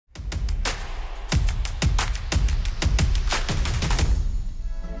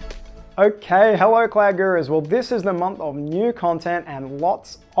Okay, hello Cloud Gurus. Well, this is the month of new content and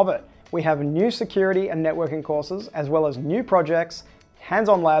lots of it. We have new security and networking courses, as well as new projects,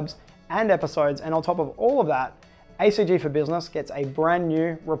 hands-on labs, and episodes. And on top of all of that, ACG for Business gets a brand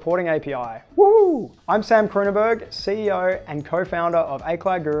new reporting API. Woo! I'm Sam Kroonenberg, CEO and co-founder of A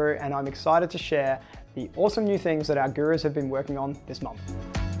Cloud Guru, and I'm excited to share the awesome new things that our gurus have been working on this month.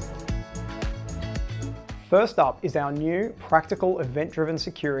 First up is our new practical event-driven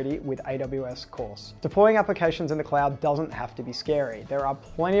security with AWS course. Deploying applications in the cloud doesn't have to be scary. There are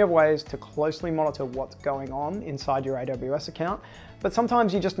plenty of ways to closely monitor what's going on inside your AWS account, but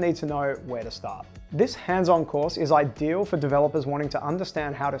sometimes you just need to know where to start. This hands-on course is ideal for developers wanting to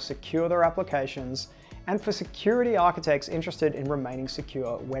understand how to secure their applications and for security architects interested in remaining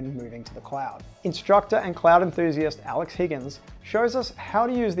secure when moving to the cloud. Instructor and cloud enthusiast Alex Higgins shows us how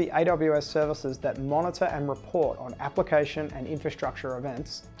to use the AWS services that monitor and report on application and infrastructure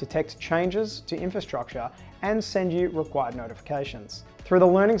events, detect changes to infrastructure, and send you required notifications. Through the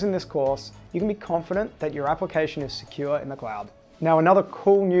learnings in this course, you can be confident that your application is secure in the cloud. Now, another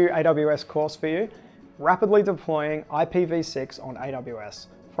cool new AWS course for you, rapidly deploying IPv6 on AWS.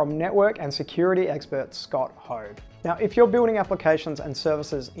 From network and security expert Scott Hode. Now, if you're building applications and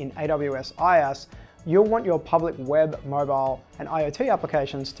services in AWS IaaS, you'll want your public web, mobile, and IoT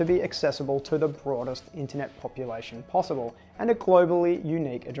applications to be accessible to the broadest internet population possible and a globally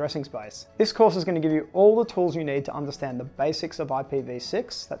unique addressing space. This course is going to give you all the tools you need to understand the basics of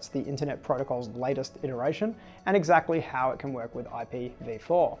IPv6, that's the Internet Protocol's latest iteration, and exactly how it can work with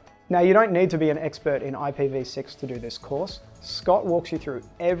IPv4. Now, you don't need to be an expert in IPv6 to do this course. Scott walks you through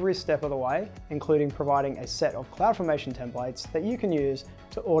every step of the way, including providing a set of CloudFormation templates that you can use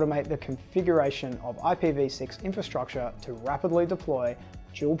to automate the configuration of IPv6 infrastructure to rapidly deploy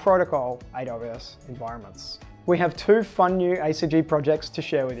dual protocol AWS environments. We have two fun new ACG projects to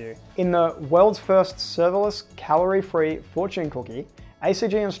share with you. In the world's first serverless, calorie-free fortune cookie,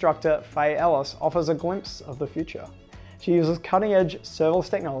 ACG instructor Faye Ellis offers a glimpse of the future. She uses cutting-edge serverless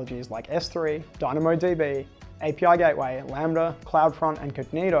technologies like S3, DynamoDB, API Gateway, Lambda, CloudFront, and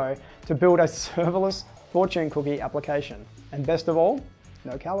Cognito to build a serverless fortune cookie application. And best of all,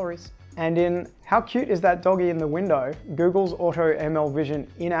 no calories. And in How Cute Is That Doggy in the Window? Google's AutoML Vision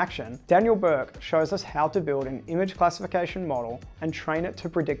in action, Daniel Burke shows us how to build an image classification model and train it to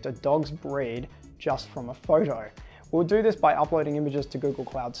predict a dog's breed just from a photo. We'll do this by uploading images to Google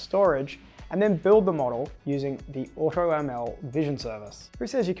Cloud Storage and then build the model using the AutoML Vision service. Who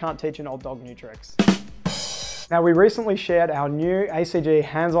says you can't teach an old dog new tricks? Now, we recently shared our new ACG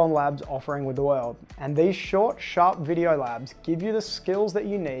Hands-On Labs offering with the world, and these short, sharp video labs give you the skills that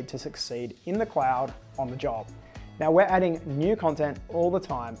you need to succeed in the cloud on the job. Now, we're adding new content all the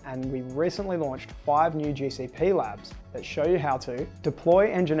time, and we recently launched 5 new GCP labs that show you how to deploy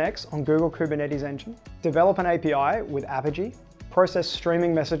Nginx on Google Kubernetes Engine, develop an API with Apigee, process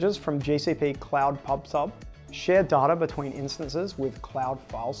streaming messages from GCP Cloud PubSub, share data between instances with Cloud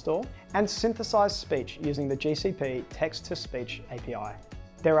File Store, and synthesize speech using the GCP Text-to-Speech API.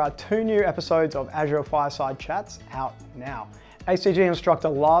 There are 2 new episodes of Azure Fireside Chats out now. ACG instructor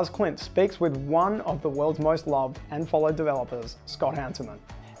Lars Klint speaks with one of the world's most loved and followed developers, Scott Hanselman,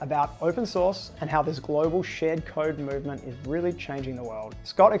 about open source and how this global shared code movement is really changing the world.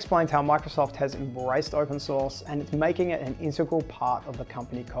 Scott explains how Microsoft has embraced open source and it's making it an integral part of the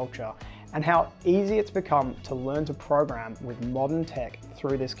company culture, and how easy it's become to learn to program with modern tech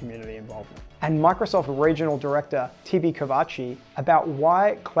through this community involvement. And Microsoft Regional Director Tibi Kovaci about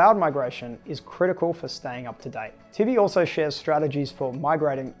why cloud migration is critical for staying up to date. Tibi also shares strategies for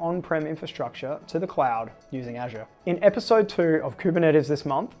migrating on-prem infrastructure to the cloud using Azure. In episode 2 of Kubernetes this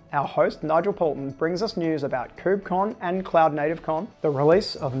month, our host Nigel Poulton brings us news about KubeCon and Cloud Native Con, the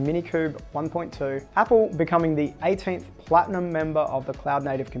release of Minikube 1.2, Apple becoming the 18th Platinum member of the Cloud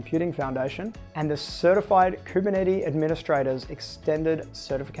Native Computing Foundation, and the Certified Kubernetes Administrator's Extended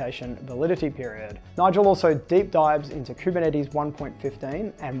Certification Validity Period. Nigel also deep dives into Kubernetes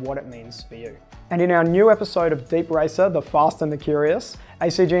 1.15 and what it means for you. And in our new episode of DeepRacer, The Fast and the Curious,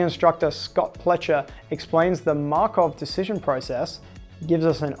 ACG instructor Scott Pletcher explains the Markov decision process, gives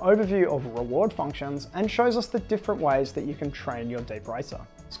us an overview of reward functions, and shows us the different ways that you can train your DeepRacer.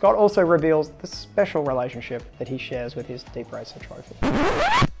 Scott also reveals the special relationship that he shares with his DeepRacer trophy.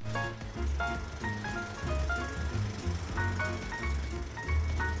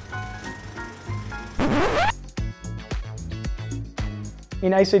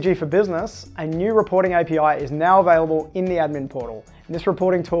 In ACG for Business, a new reporting API is now available in the admin portal. This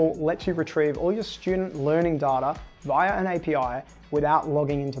reporting tool lets you retrieve all your student learning data via an API without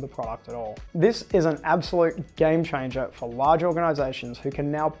logging into the product at all. This is an absolute game changer for large organizations who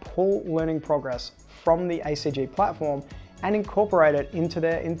can now pull learning progress from the ACG platform and incorporate it into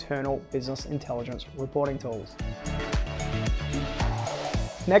their internal business intelligence reporting tools.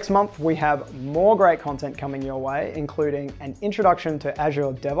 Next month, we have more great content coming your way, including an introduction to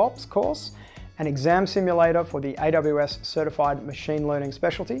Azure DevOps course, an exam simulator for the AWS Certified Machine Learning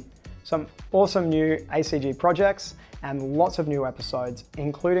specialty, some awesome new ACG projects, and lots of new episodes,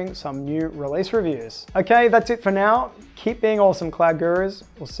 including some new release reviews. Okay, that's it for now. Keep being awesome, Cloud Gurus.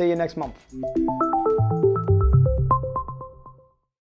 We'll see you next month.